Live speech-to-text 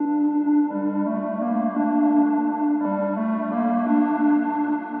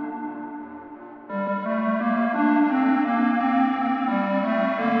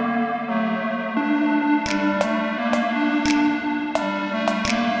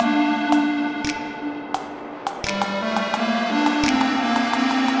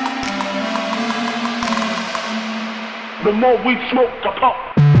The more we smoke, the pump.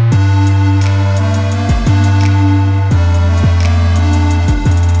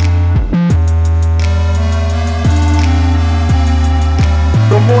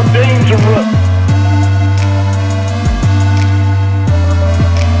 The more dangerous.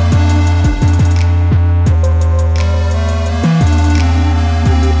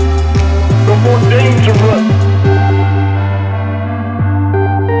 The more dangerous.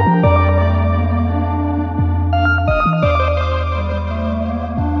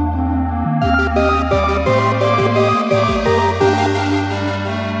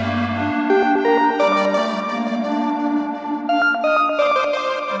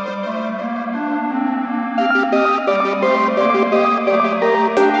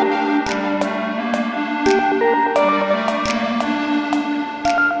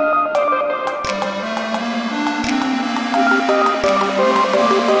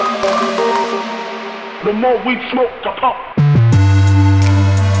 The more we smoke, the pump.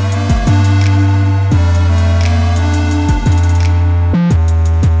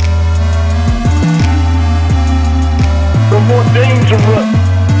 The more dangerous.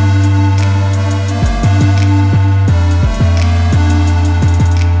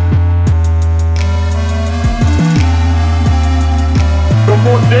 The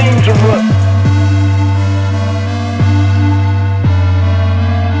more dangerous.